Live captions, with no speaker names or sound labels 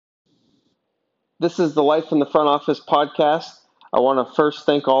This is the Life in the Front Office podcast. I want to first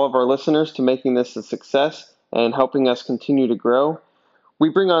thank all of our listeners to making this a success and helping us continue to grow. We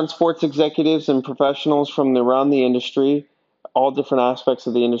bring on sports executives and professionals from around the industry, all different aspects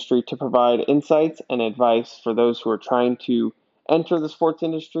of the industry, to provide insights and advice for those who are trying to enter the sports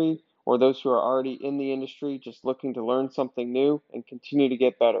industry or those who are already in the industry just looking to learn something new and continue to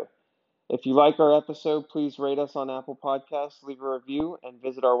get better. If you like our episode, please rate us on Apple Podcasts, leave a review, and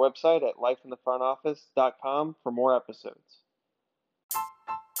visit our website at lifeinthefrontoffice.com for more episodes.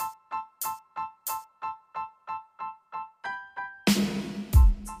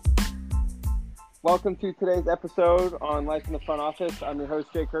 Welcome to today's episode on Life in the Front Office. I'm your host,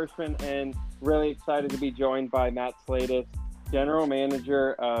 Jake Hirschman, and really excited to be joined by Matt Slatus, General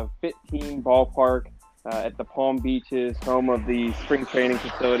Manager of Fit Team Ballpark at the Palm Beaches, home of the spring training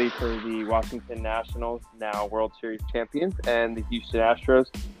facility for the Washington Nationals, now World Series champions, and the Houston Astros,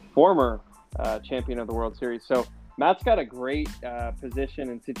 former champion of the World Series. So Matt's got a great position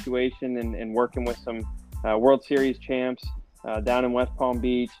and situation in working with some World Series champs down in West Palm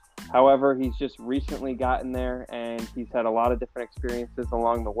Beach. However, he's just recently gotten there, and he's had a lot of different experiences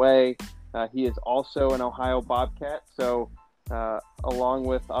along the way. He is also an Ohio Bobcat, so along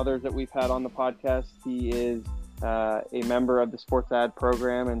with others that we've had on the podcast, he is a member of the sports ad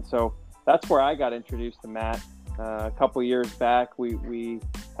program, and so that's where I got introduced to Matt. A couple years back, we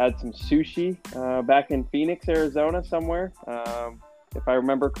had some sushi back in Phoenix, Arizona somewhere, if I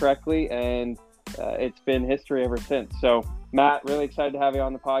remember correctly, and it's been history ever since. So Matt, really excited to have you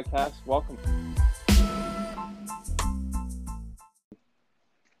on the podcast. Welcome.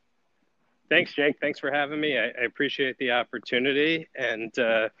 Thanks, Jake. Thanks for having me. I appreciate the opportunity, and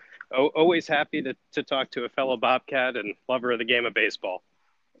always happy to talk to a fellow Bobcat and lover of the game of baseball.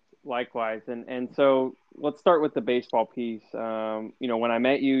 Likewise. And so let's start with the baseball piece. When I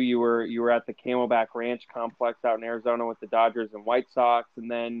met you, you were at the Camelback Ranch complex out in Arizona with the Dodgers and White Sox,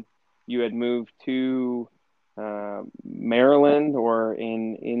 and then you had moved to Maryland, or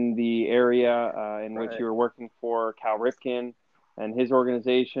in the area in which you were working for Cal Ripken and his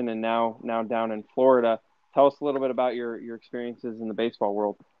organization, and now down in Florida. Tell us a little bit about your experiences in the baseball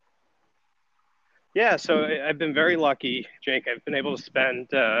world. Yeah, so I've been very lucky, Jake. I've been able to spend,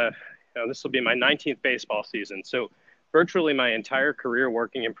 this will be my 19th baseball season. So virtually my entire career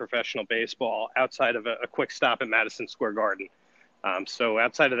working in professional baseball outside of a quick stop at Madison Square Garden. So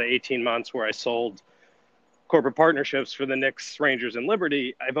outside of the 18 months where I sold corporate partnerships for the Knicks, Rangers, and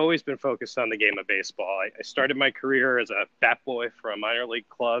Liberty, I've always been focused on the game of baseball. I started my career as a bat boy for a minor league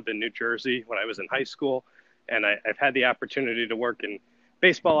club in New Jersey when I was in high school, and I've had the opportunity to work in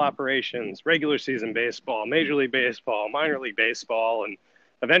baseball operations, regular season baseball, Major League Baseball, minor league baseball, and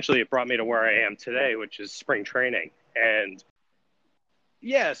eventually it brought me to where I am today, which is spring training. And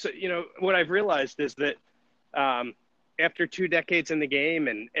yeah, so, what I've realized is that after 2 decades in the game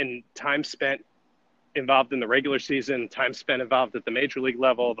and time spent involved in the regular season, time spent involved at the major league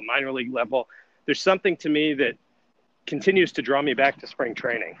level, the minor league level, there's something to me that continues to draw me back to spring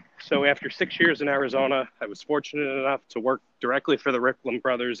training. So after 6 years in Arizona, I was fortunate enough to work directly for the Ricklin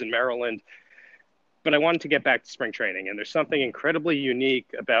brothers in Maryland, but I wanted to get back to spring training. And there's something incredibly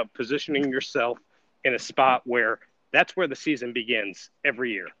unique about positioning yourself in a spot where that's where the season begins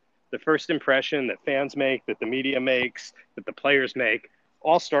every year. The first impression that fans make, that the media makes, that the players make,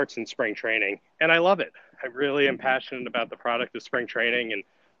 all starts in spring training. And I love it. I really am passionate about the product of spring training, and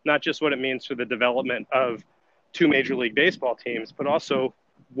not just what it means for the development of 2 Major League Baseball teams, but also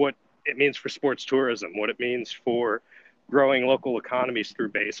what it means for sports tourism, what it means for growing local economies through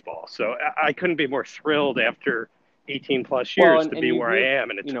baseball. So I couldn't be more thrilled after 18 plus years to be where I am.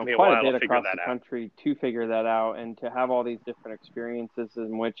 And it took me a while to figure that out. Country to figure that out, and to have all these different experiences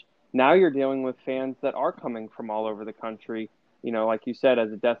in which now you're dealing with fans that are coming from all over the country, like you said,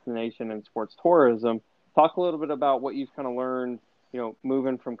 as a destination in sports tourism. Talk a little bit about what you've kind of learned,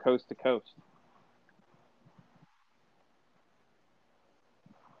 moving from coast to coast.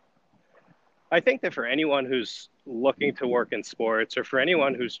 I think that for anyone who's looking to work in sports, or for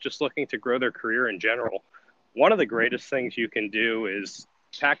anyone who's just looking to grow their career in general, one of the greatest things you can do is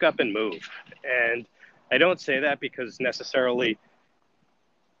pack up and move. And I don't say that because necessarily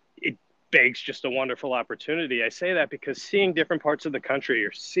it begs just a wonderful opportunity. I say that because seeing different parts of the country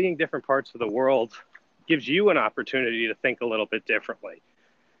or seeing different parts of the world gives you an opportunity to think a little bit differently,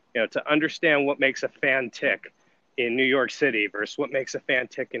 to understand what makes a fan tick in New York City versus what makes a fan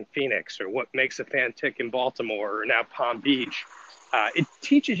tick in Phoenix, or what makes a fan tick in Baltimore or now Palm Beach. It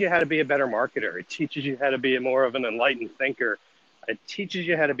teaches you how to be a better marketer. It teaches you how to be more of an enlightened thinker. It teaches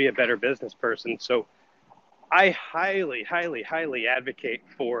you how to be a better business person. So I highly, highly, highly advocate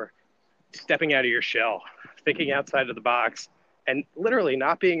for stepping out of your shell, thinking outside of the box, and literally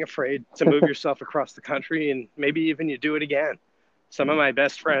not being afraid to move yourself across the country, and maybe even you do it again. Some of my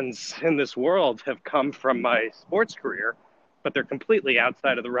best friends in this world have come from my sports career, but they're completely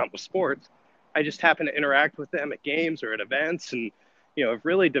outside of the realm of sports. I just happen to interact with them at games or at events, and have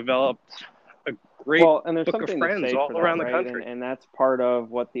really developed a great and there's book of something to friends say all for that, around the right? country. And that's part of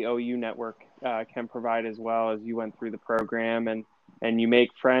what the OU network can provide as well, as you went through the program, and you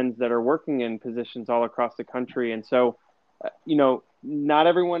make friends that are working in positions all across the country. And so, not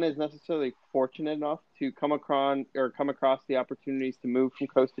everyone is necessarily fortunate enough to come across the opportunities to move from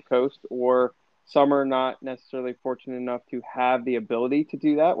coast to coast, or some are not necessarily fortunate enough to have the ability to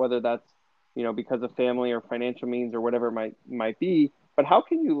do that, whether that's because of family or financial means or whatever it might be. But how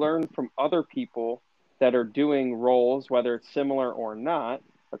can you learn from other people that are doing roles, whether it's similar or not,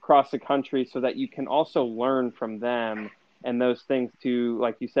 across the country, so that you can also learn from them and those things to,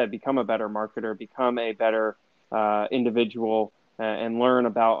 like you said, become a better marketer, become a better individual, and learn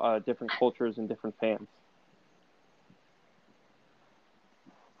about different cultures and different fans?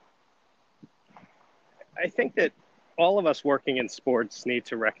 I think that all of us working in sports need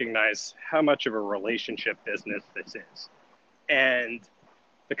to recognize how much of a relationship business this is. And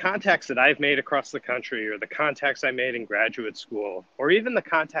the contacts that I've made across the country, or the contacts I made in graduate school, or even the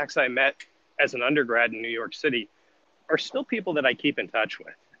contacts I met as an undergrad in New York City, are still people that I keep in touch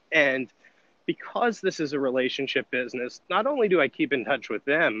with. And because this is a relationship business, not only do I keep in touch with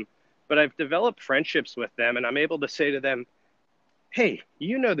them, but I've developed friendships with them, and I'm able to say to them, hey,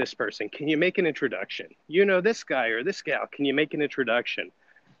 you know this person, can you make an introduction? You know this guy or this gal, can you make an introduction?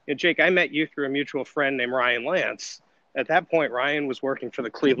 Jake, I met you through a mutual friend named Ryan Lance. At that point, Ryan was working for the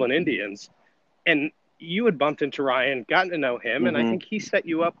Cleveland Indians, and you had bumped into Ryan, gotten to know him, and I think he set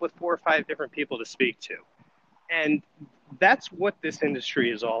you up with 4 or 5 different people to speak to. And that's what this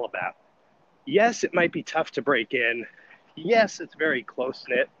industry is all about. Yes, it might be tough to break in. Yes, it's very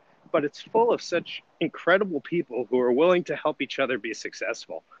close-knit, but it's full of such incredible people who are willing to help each other be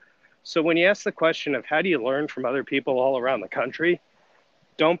successful. So when you ask the question of how do you learn from other people all around the country,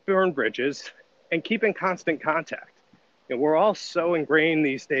 don't burn bridges and keep in constant contact. We're all so ingrained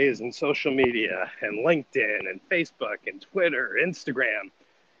these days in social media and LinkedIn and Facebook and Twitter, Instagram.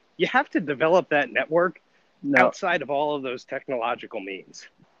 You have to develop that network outside of all of those technological means.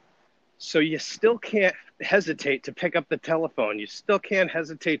 So you still can't hesitate to pick up the telephone. You still can't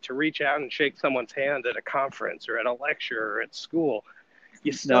hesitate to reach out and shake someone's hand at a conference or at a lecture or at school.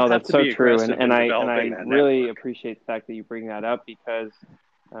 You still have to be true. aggressive And I that really network. appreciate the fact that you bring that up, because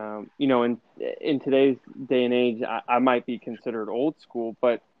in today's day and age, I might be considered old school,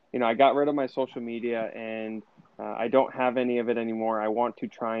 but I got rid of my social media, and I don't have any of it anymore. I want to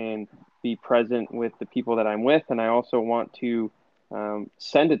try and be present with the people that I'm with, and I also want to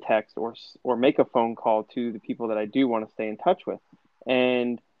send a text or make a phone call to the people that I do want to stay in touch with.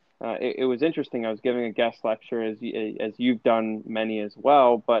 And it was interesting. I was giving a guest lecture, as you've done many as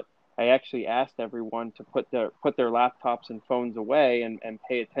well, but I actually asked everyone to put their laptops and phones away and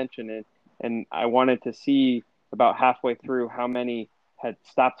pay attention. And I wanted to see about halfway through how many had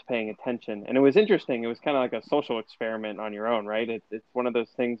stopped paying attention. And it was interesting. It was kind of like a social experiment on your own, right? It's one of those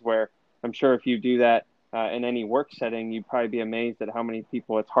things where I'm sure if you do that in any work setting, you'd probably be amazed at how many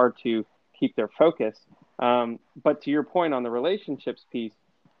people it's hard to keep their focus. But to your point on the relationships piece,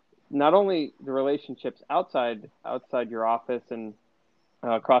 not only the relationships outside your office and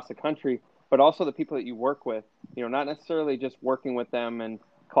across the country, but also the people that you work with, not necessarily just working with them and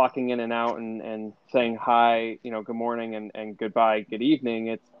clocking in and out and saying hi, good morning and goodbye, good evening.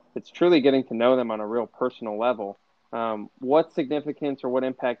 It's truly getting to know them on a real personal level. What significance or what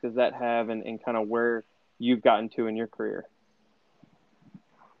impact does that have in kind of where you've gotten to in your career?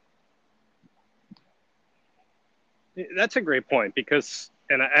 That's a great point, because,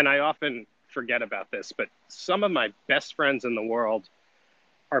 and I often forget about this, but some of my best friends in the world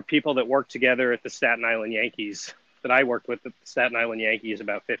are people that work together at the Staten Island Yankees, that I worked with at the Staten Island Yankees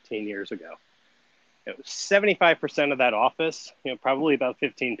about 15 years ago. 75% of that office, probably about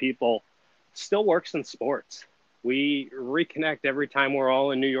 15 people, still works in sports. We reconnect every time we're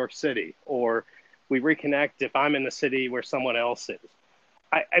all in New York City, or we reconnect if I'm in the city where someone else is.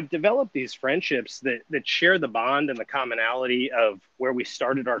 I've developed these friendships that share the bond and the commonality of where we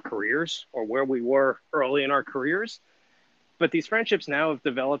started our careers or where we were early in our careers. But these friendships now have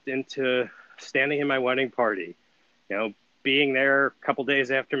developed into standing in my wedding party, being there a couple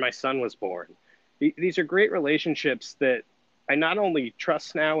days after my son was born. These are great relationships that I not only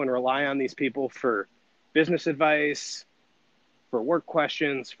trust now and rely on these people for business advice, for work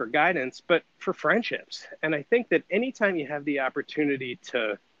questions, for guidance, but for friendships. And I think that anytime you have the opportunity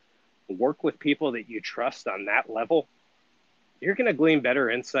to work with people that you trust on that level, you're going to glean better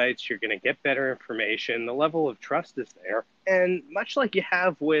insights. You're going to get better information. The level of trust is there. And much like you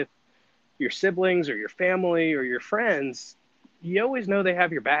have with your siblings or your family or your friends, you always know they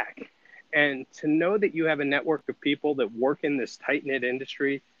have your back. And to know that you have a network of people that work in this tight-knit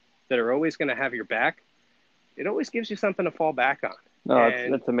industry that are always going to have your back, it always gives you something to fall back on. No,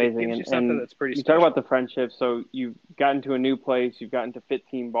 that's amazing. It gives you something that's pretty you special. talk about the friendship. So you've gotten to a new place, you've gotten to Fit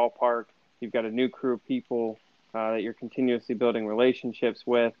Team Ballpark, you've got a new crew of people that you're continuously building relationships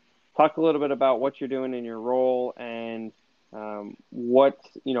with. Talk a little bit about what you're doing in your role and what,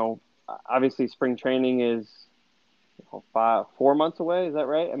 obviously spring training is 4 months away. Is that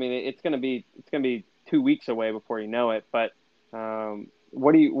right? I mean, it's going to be 2 weeks away before you know it. But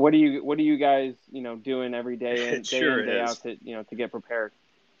what do you guys doing every day in, day in, day out to get prepared?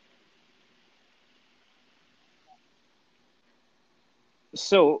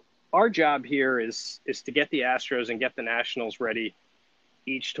 So our job here is to get the Astros and get the Nationals ready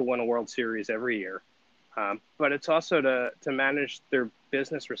each to win a World Series every year. But it's also to manage their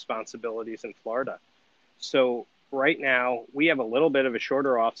business responsibilities in Florida. So right now we have a little bit of a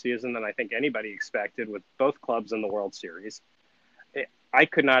shorter off season than I think anybody expected with both clubs in the World Series. I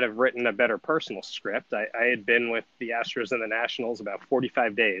could not have written a better personal script. I had been with the Astros and the Nationals about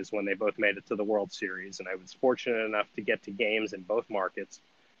 45 days when they both made it to the World Series, and I was fortunate enough to get to games in both markets.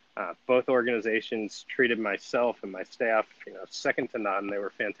 Both organizations treated myself and my staff, second to none. They were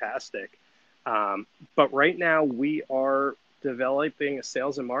fantastic. But right now we are developing a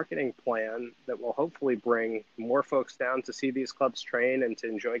sales and marketing plan that will hopefully bring more folks down to see these clubs train and to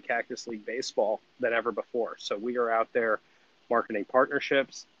enjoy Cactus League baseball than ever before. So we are out there marketing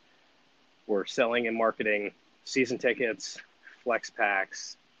partnerships. We're selling and marketing season tickets, flex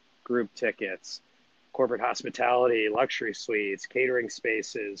packs, group tickets, corporate hospitality, luxury suites, catering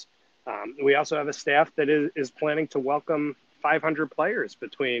spaces. We also have a staff that is planning to welcome 500 players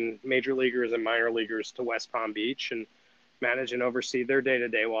between major leaguers and minor leaguers to West Palm Beach and manage and oversee their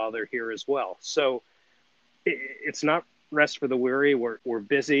day-to-day while they're here as well. So it's not rest for the weary. We're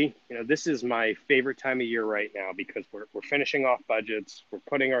busy. This is my favorite time of year right now because we're finishing off budgets. We're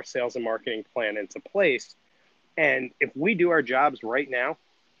putting our sales and marketing plan into place. And if we do our jobs right now,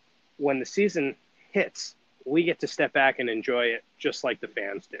 when the season hits, we get to step back and enjoy it just like the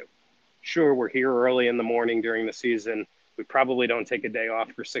fans do. Sure, we're here early in the morning during the season. We probably don't take a day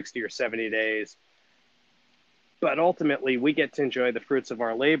off for 60 or 70 days. But ultimately, we get to enjoy the fruits of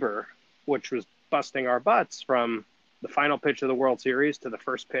our labor, which was busting our butts from the final pitch of the World Series to the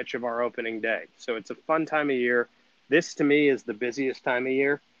first pitch of our opening day. So it's a fun time of year. This, to me, is the busiest time of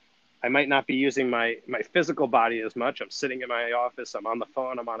year. I might not be using my physical body as much. I'm sitting in my office. I'm on the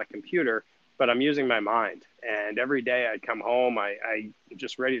phone. I'm on a computer. But I'm using my mind. And every day I come home, I'm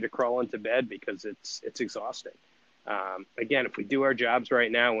just ready to crawl into bed because it's exhausting. Again, if we do our jobs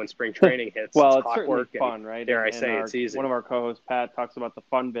right now when spring training hits, well, it's certainly fun, right? Dare I say it's easy. One of our co-hosts, Pat, talks about the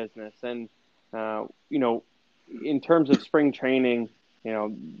fun business. And, in terms of spring training,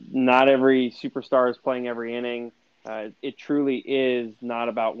 not every superstar is playing every inning. It truly is not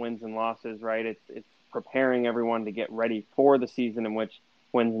about wins and losses, right? It's preparing everyone to get ready for the season in which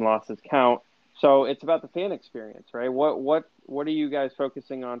wins and losses count. So it's about the fan experience, right? What are you guys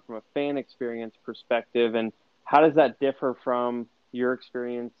focusing on from a fan experience perspective, and how does that differ from your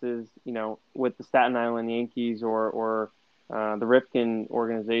experiences, with the Staten Island Yankees or the Rifkin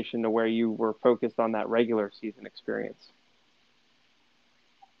organization, to where you were focused on that regular season experience?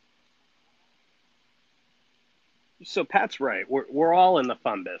 So Pat's right. We're all in the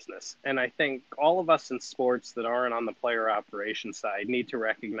fun business. And I think all of us in sports that aren't on the player operations side need to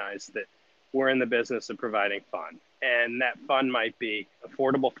recognize that we're in the business of providing fun. And that fun might be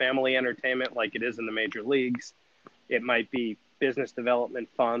affordable family entertainment like it is in the major leagues. It might be business development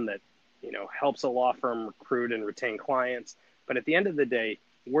fun that, helps a law firm recruit and retain clients. But at the end of the day,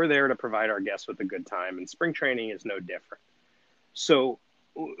 we're there to provide our guests with a good time. And spring training is no different. So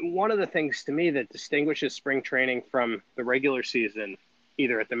one of the things to me that distinguishes spring training from the regular season,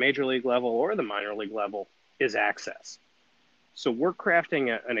 either at the major league level or the minor league level, is access. So we're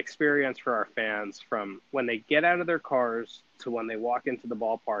crafting an experience for our fans from when they get out of their cars to when they walk into the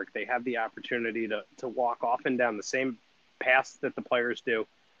ballpark. They have the opportunity to walk off and down the same paths that the players do.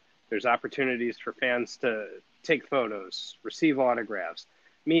 There's opportunities for fans to take photos, receive autographs,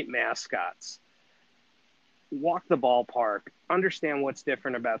 meet mascots, walk the ballpark, understand what's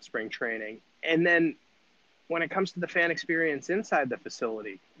different about spring training. And then when it comes to the fan experience inside the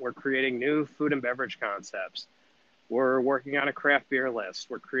facility, we're creating new food and beverage concepts. We're working on a craft beer list.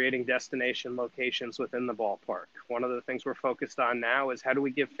 We're creating destination locations within the ballpark. One of the things we're focused on now is how do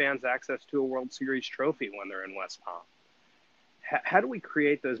we give fans access to a World Series trophy when they're in West Palm? How do we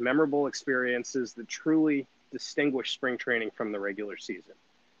create those memorable experiences that truly distinguish spring training from the regular season?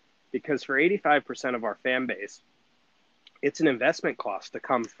 Because for 85% of our fan base, it's an investment cost to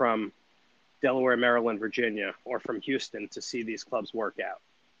come from Delaware, Maryland, Virginia, or from Houston to see these clubs work out.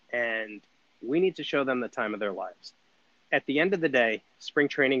 And we need to show them the time of their lives. At the end of the day, spring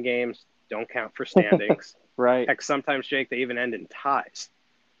training games don't count for standings. Right. Heck, sometimes, Jake, they even end in ties.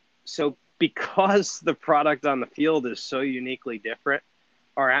 So because the product on the field is so uniquely different,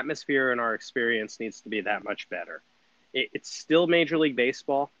 our atmosphere and our experience needs to be that much better. It's still Major League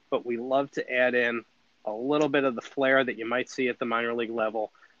Baseball, but we love to add in a little bit of the flair that you might see at the minor league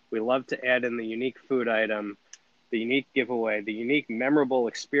level. We love to add in the unique food item, the unique giveaway, the unique memorable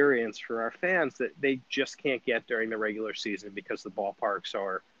experience for our fans that they just can't get during the regular season because the ballparks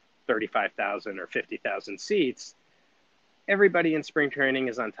are 35,000 or 50,000 seats. Everybody in spring training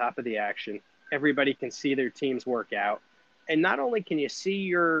is on top of the action. Everybody can see their teams work out. And not only can you see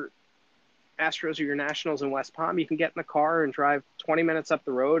your Astros or your Nationals in West Palm, you can get in the car and drive 20 minutes up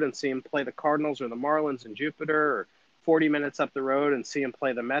the road and see them play the Cardinals or the Marlins in Jupiter, or 40 minutes up the road and see them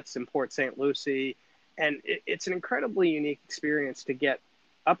play the Mets in Port St. Lucie. And it's an incredibly unique experience to get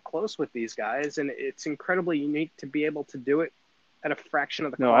up close with these guys. And it's incredibly unique to be able to do it at a fraction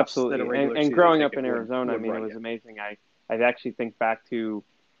of the cost. Absolutely. That a regular and season growing up ticket in Arizona, would I mean, it was amazing. I actually think back to,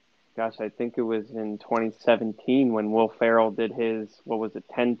 I think it was in 2017 when Will Ferrell did his,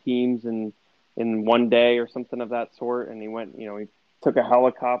 10 teams in one day or something of that sort. And he went, he took a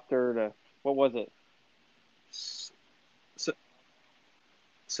helicopter to, what was it?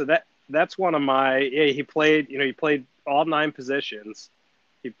 So that's one of my, he played all 9 positions.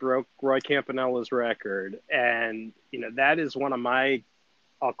 He broke Roy Campanella's record. And, that is one of my,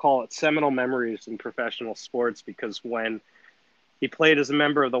 I'll call it seminal memories in professional sports, because when he played as a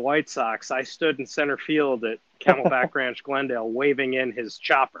member of the White Sox, I stood in center field at Camelback Ranch, Glendale, waving in his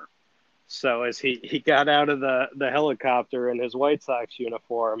chopper. So as he got out of the helicopter in his White Sox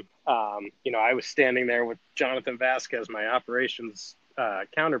uniform, I was standing there with Jonathan Vasquez, my operations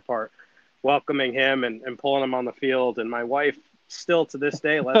counterpart, welcoming him and pulling him on the field. And my wife still to this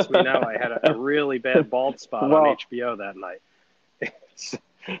day lets me know I had a really bad bald spot on HBO that night.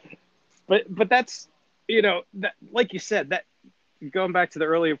 But that's, that, like you said, that going back to the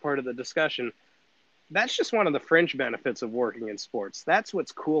earlier part of the discussion, that's just one of the fringe benefits of working in sports. That's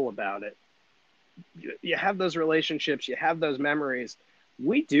what's cool about it. You have those relationships, you have those memories.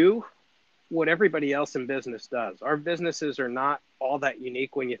 We do what everybody else in business does. Our businesses are not all that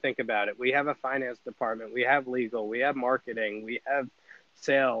unique when you think about it. We have a finance department, we have legal, we have marketing, we have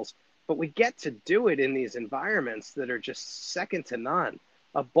sales, but we get to do it in these environments that are just second to none.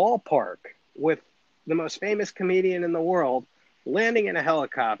 A ballpark with the most famous comedian in the world landing in a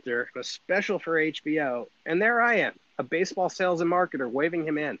helicopter, a special for HBO, and there I am, a baseball sales and marketer, waving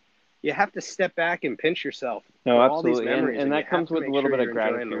him in. You have to step back and pinch yourself. No, absolutely. All these memories, and that comes with a little bit of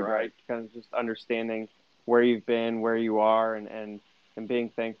gratitude, right? Kind of just understanding where you've been, where you are, and being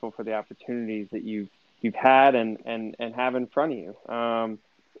thankful for the opportunities that you've had and have in front of you.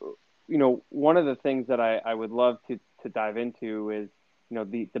 One of the things that I would love to dive into is,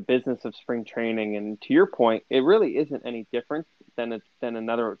 the business of spring training. And to your point, it really isn't any different than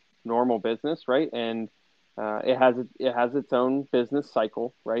another normal business, right? And it has its own business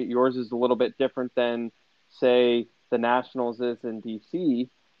cycle, right? Yours is a little bit different than, say, the Nationals is in DC.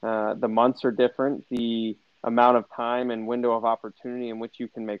 The months are different. The amount of time and window of opportunity in which you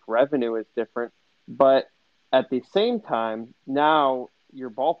can make revenue is different. But at the same time, now your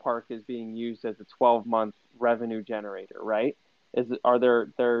ballpark is being used as a 12-month revenue generator, right?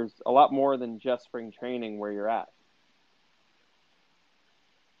 There's a lot more than just spring training where you're at.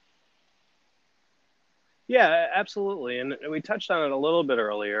 Yeah, absolutely. And we touched on it a little bit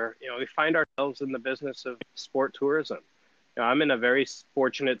earlier. We find ourselves in the business of sport tourism. I'm in a very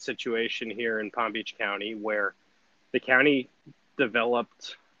fortunate situation here in Palm Beach County where the county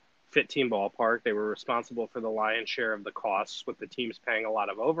developed Fit Team Ballpark. They were responsible for the lion's share of the costs, with the teams paying a lot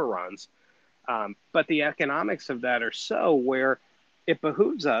of overruns. But the economics of that are so where it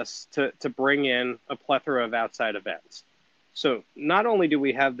behooves us to bring in a plethora of outside events. So not only do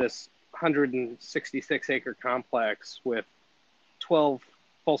we have this 166-acre complex with 12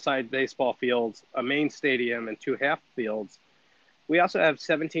 full-size baseball fields, a main stadium, and 2 half fields, we also have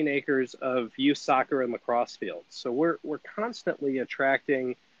 17 acres of youth soccer and lacrosse fields. So we're constantly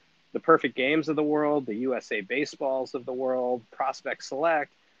attracting the Perfect Games of the world, the USA Baseballs of the world, Prospect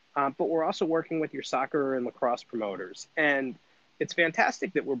Select, but we're also working with your soccer and lacrosse promoters. And it's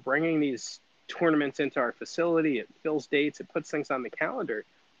fantastic that we're bringing these tournaments into our facility. It fills dates, it puts things on the calendar.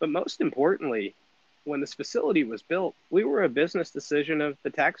 But most importantly, when this facility was built, we were a business decision of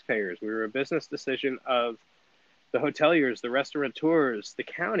the taxpayers. We were a business decision of the hoteliers, the restaurateurs, the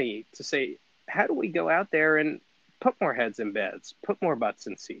county to say, how do we go out there and put more heads in beds, put more butts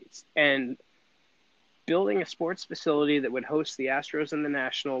in seats? And building a sports facility that would host the Astros and the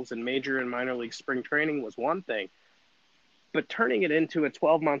Nationals and major and minor league spring training was one thing, but turning it into a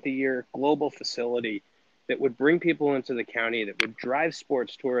 12-month-a-year global facility that would bring people into the county, that would drive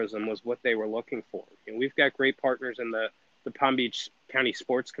sports tourism was what they were looking for. And we've got great partners in the Palm Beach County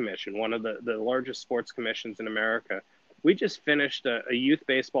Sports Commission, one of the largest sports commissions in America. We just finished a youth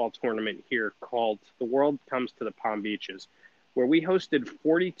baseball tournament here called The World Comes to the Palm Beaches, where we hosted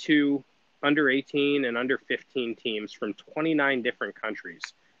 42 under 18 and under 15 teams from 29 different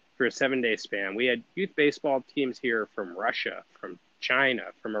countries for a 7-day span. We had youth baseball teams here from Russia, from China,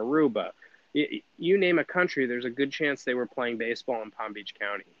 from Aruba. You name a country, there's a good chance they were playing baseball in Palm Beach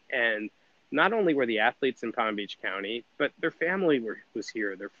County. And not only were the athletes in Palm Beach County, but their family was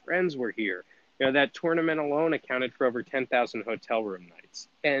here, their friends were here. That tournament alone accounted for over 10,000 hotel room nights.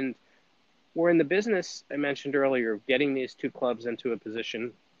 And we're in the business, I mentioned earlier, of getting these two clubs into a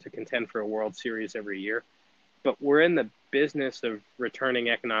position to contend for a World Series every year. But we're in the business of returning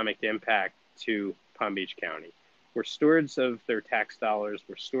economic impact to Palm Beach County. We're stewards of their tax dollars.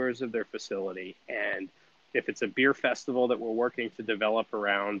 We're stewards of their facility. And if it's a beer festival that we're working to develop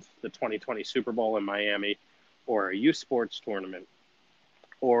around the 2020 Super Bowl in Miami, or a youth sports tournament,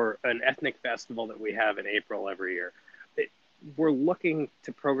 or an ethnic festival that we have in April every year, we're looking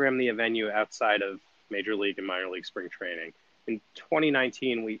to program the venue outside of Major League and Minor League spring training. In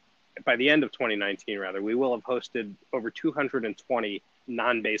 2019, by the end of 2019, we will have hosted over 220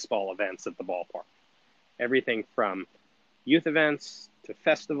 non-baseball events at the ballpark. Everything from youth events to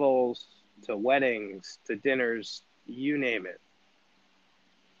festivals to weddings to dinners, you name it.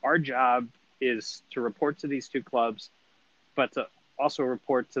 Our job is to report to these two clubs, but to also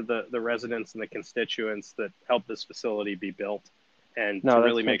report to the residents and the constituents that help this facility be built, and to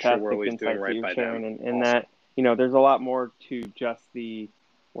really make sure we're always doing right by them. And that, there's a lot more to just the,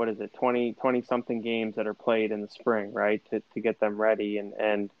 20 something games that are played in the spring, right? To get them ready.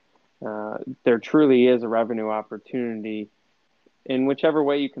 And there truly is a revenue opportunity in whichever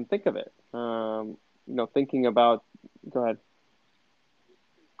way you can think of it. Thinking about, go ahead.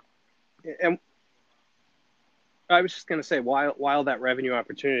 And I was just going to say, while that revenue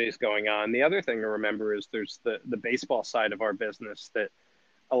opportunity is going on, the other thing to remember is there's the baseball side of our business that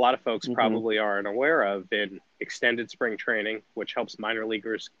a lot of folks probably aren't aware of in extended spring training, which helps minor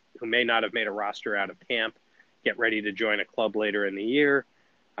leaguers who may not have made a roster out of camp get ready to join a club later in the year.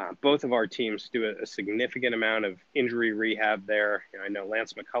 Both of our teams do a significant amount of injury rehab there. I know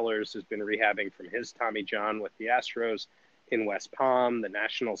Lance McCullers has been rehabbing from his Tommy John with the Astros in West Palm. The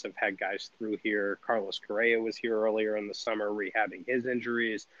Nationals have had guys through here. Carlos Correa was here earlier in the summer rehabbing his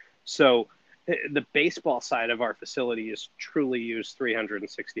injuries. So the baseball side of our facility is truly used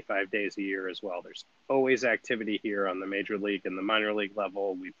 365 days a year as well. There's always activity here on the major league and the minor league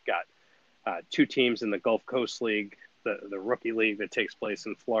level. We've got two teams in the Gulf Coast League, the rookie league that takes place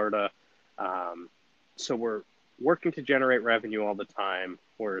in Florida. So we're working to generate revenue all the time.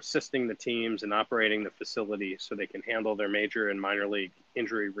 We're assisting the teams and operating the facility so they can handle their major and minor league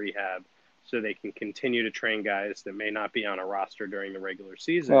injury rehab, so they can continue to train guys that may not be on a roster during the regular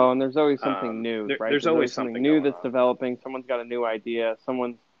season. Well, and there's always something new, right? There's always something new that's developing. Someone's got a new idea.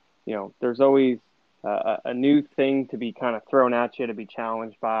 There's always a new thing to be kind of thrown at you, to be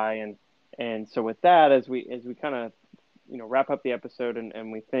challenged by. And so with that, as we kind of, wrap up the episode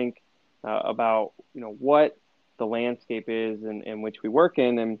and we think about, what the landscape is in which we work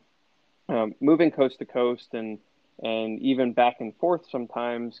in, and moving coast to coast and even back and forth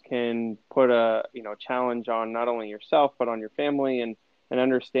sometimes can put a challenge on not only yourself but on your family, and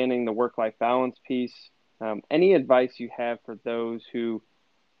understanding the work-life balance piece. Any advice you have for those who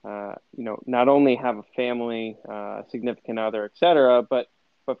not only have a family, a significant other, et cetera, but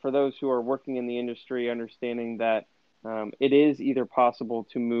for those who are working in the industry, understanding that it is either possible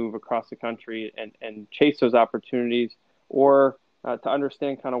to move across the country and chase those opportunities, or to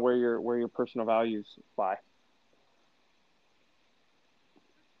understand kind of where your personal values lie.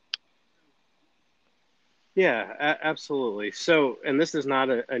 Yeah, absolutely. So, and this is not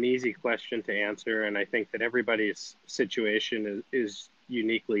an easy question to answer, and I think that everybody's situation is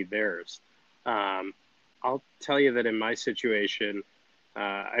uniquely theirs. I'll tell you that in my situation,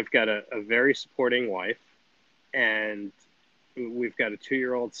 I've got a very supporting wife, and we've got a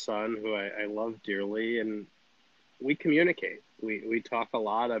 2-year-old son who I love dearly, and we communicate. We talk a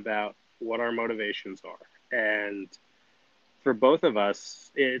lot about what our motivations are. And for both of us,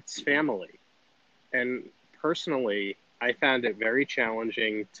 it's family. And personally, I found it very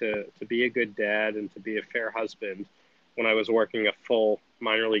challenging to be a good dad and to be a fair husband when I was working a full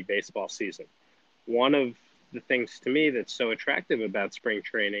minor league baseball season. One of the things to me that's so attractive about spring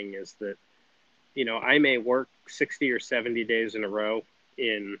training is that, I may work 60 or 70 days in a row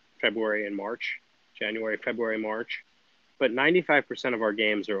in February and March, January, February, March, but 95% of our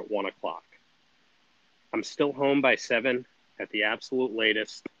games are at 1 o'clock. I'm still home by 7 at the absolute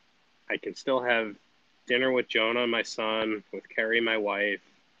latest. I can still have dinner with Jonah, my son, with Carrie, my wife,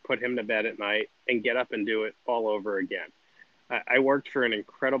 put him to bed at night, and get up and do it all over again. I worked for an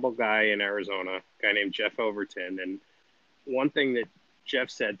incredible guy in Arizona, a guy named Jeff Overton. And one thing that Jeff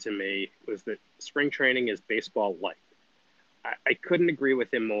said to me was that spring training is baseball light. I couldn't agree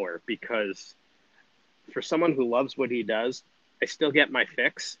with him more, because for someone who loves what he does, I still get my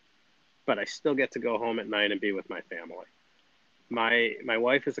fix, but I still get to go home at night and be with my family. My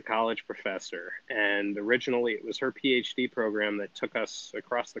wife is a college professor, and originally it was her PhD program that took us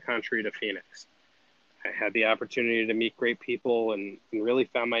across the country to Phoenix. I had the opportunity to meet great people and really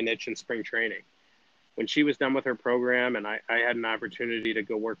found my niche in spring training. When she was done with her program and I had an opportunity to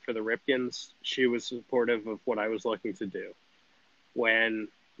go work for the Ripkins, she was supportive of what I was looking to do. When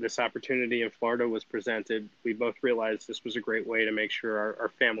this opportunity in Florida was presented, we both realized this was a great way to make sure our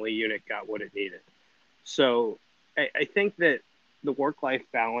family unit got what it needed. So I think that the work-life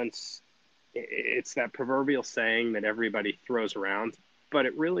balance, it's that proverbial saying that everybody throws around, but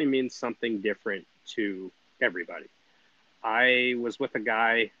it really means something different to everybody. I was with a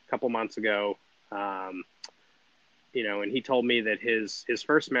guy a couple months ago, and he told me that his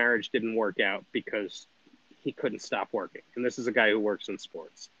first marriage didn't work out because he couldn't stop working. And this is a guy who works in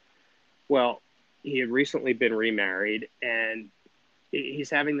sports. Well, he had recently been remarried, and he's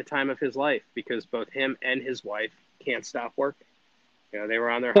having the time of his life because both him and his wife can't stop working. They were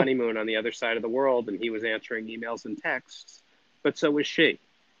on their honeymoon on the other side of the world, and he was answering emails and texts, but so was she.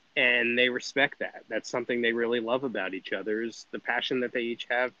 And they respect that. That's something they really love about each other, is the passion that they each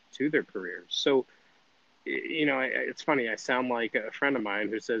have to their careers. So, it's funny. I sound like a friend of mine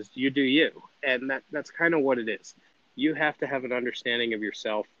who says, you do you. And that's kind of what it is. You have to have an understanding of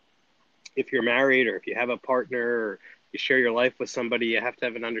yourself. If you're married, or if you have a partner, or you share your life with somebody, you have to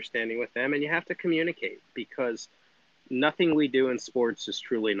have an understanding with them, and you have to communicate, because nothing we do in sports is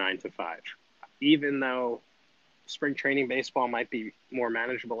truly 9 to 5. Even though spring training baseball might be more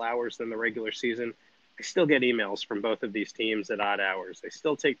manageable hours than the regular season, I still get emails from both of these teams at odd hours. I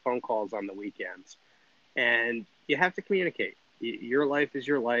still take phone calls on the weekends. And you have to communicate. Your life is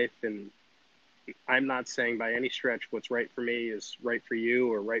your life, and I'm not saying by any stretch what's right for me is right for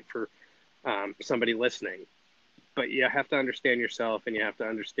you or right for somebody listening. But you have to understand yourself, and you have to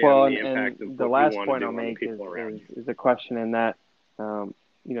understand the impact of the what last you want point to I'll do on the make people around you. is a question in that,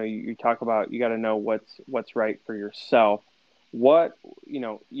 you talk about, you got to know what's right for yourself. What,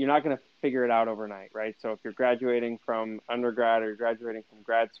 you're not going to figure it out overnight, right? So if you're graduating from undergrad or you're graduating from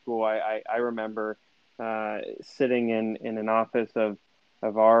grad school, I remember sitting in an office of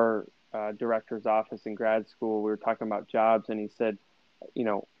our director's office in grad school. We were talking about jobs, and he said,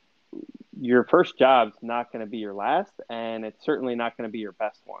 your first job's not going to be your last, and it's certainly not going to be your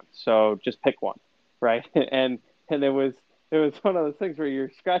best one. So just pick one, right? and it was one of those things where you're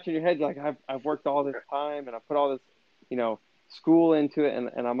scratching your head, like I've worked all this time and I put all this, school into it,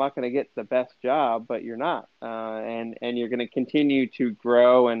 and I'm not going to get the best job, but you're not, and you're going to continue to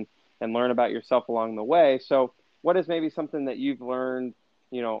grow and learn about yourself along the way. So what is maybe something that you've learned,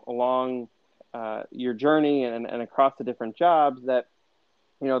 along your journey and across the different jobs that,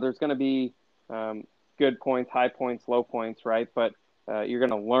 there's going to be good points, high points, low points, right? But you're going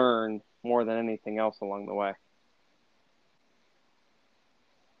to learn more than anything else along the way.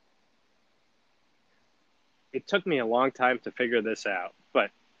 It took me a long time to figure this out,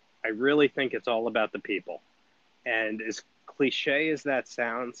 but I really think it's all about the people. And as cliche as that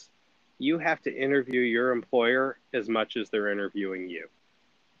sounds, you have to interview your employer as much as they're interviewing you.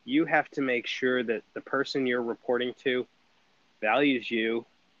 You have to make sure that the person you're reporting to values you,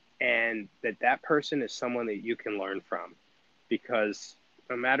 and that person is someone that you can learn from. Because it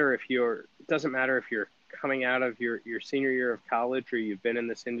doesn't matter if you're coming out of your senior year of college, or you've been in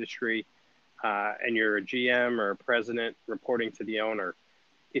this industry and you're a GM or a president reporting to the owner.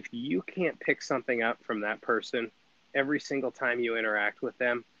 If you can't pick something up from that person every single time you interact with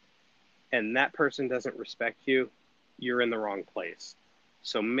them, and that person doesn't respect you, you're in the wrong place.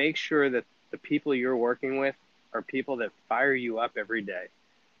 So make sure that the people you're working with are people that fire you up every day,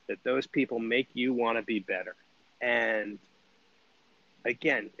 that those people make you want to be better. And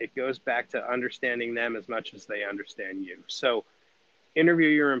again, it goes back to understanding them as much as they understand you. So interview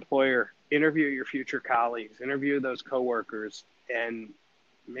your employer, interview your future colleagues, interview those coworkers, and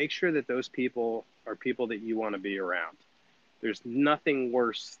make sure that those people are people that you want to be around. There's nothing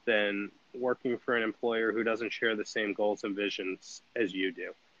worse than working for an employer who doesn't share the same goals and visions as you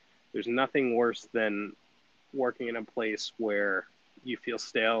do. There's nothing worse than working in a place where you feel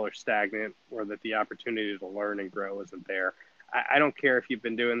stale or stagnant, or that the opportunity to learn and grow isn't there. I don't care if you've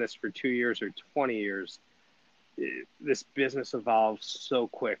been doing this for 2 years or 20 years. This business evolves so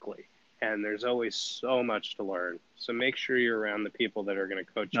quickly, and there's always so much to learn. So make sure you're around the people that are going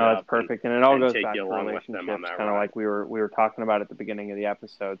to coach you up. That's perfect, and it all goes take back you to along with them relationships, on that kind of ride. like we were talking about at the beginning of the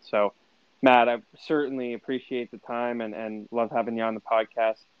episode. So, Matt, I certainly appreciate the time and love having you on the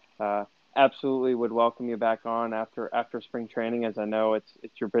podcast. Absolutely would welcome you back on after spring training, as I know it's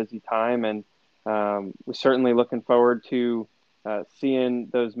your busy time, and we're certainly looking forward to seeing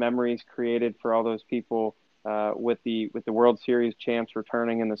those memories created for all those people with the World Series champs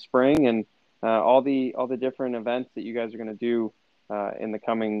returning in the spring, and all the different events that you guys are going to do in the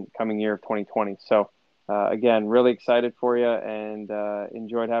coming year of 2020. So again, really excited for you, and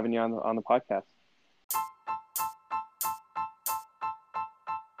enjoyed having you on the podcast.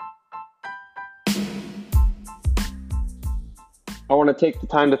 I want to take the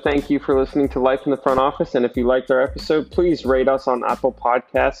time to thank you for listening to Life in the Front Office. And if you liked our episode, please rate us on Apple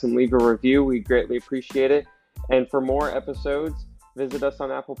Podcasts and leave a review. We greatly appreciate it. And for more episodes, visit us on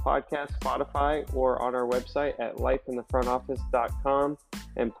Apple Podcasts, Spotify, or on our website at lifeinthefrontoffice.com.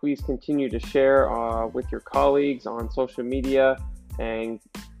 And please continue to share with your colleagues on social media and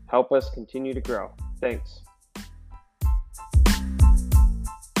help us continue to grow. Thanks.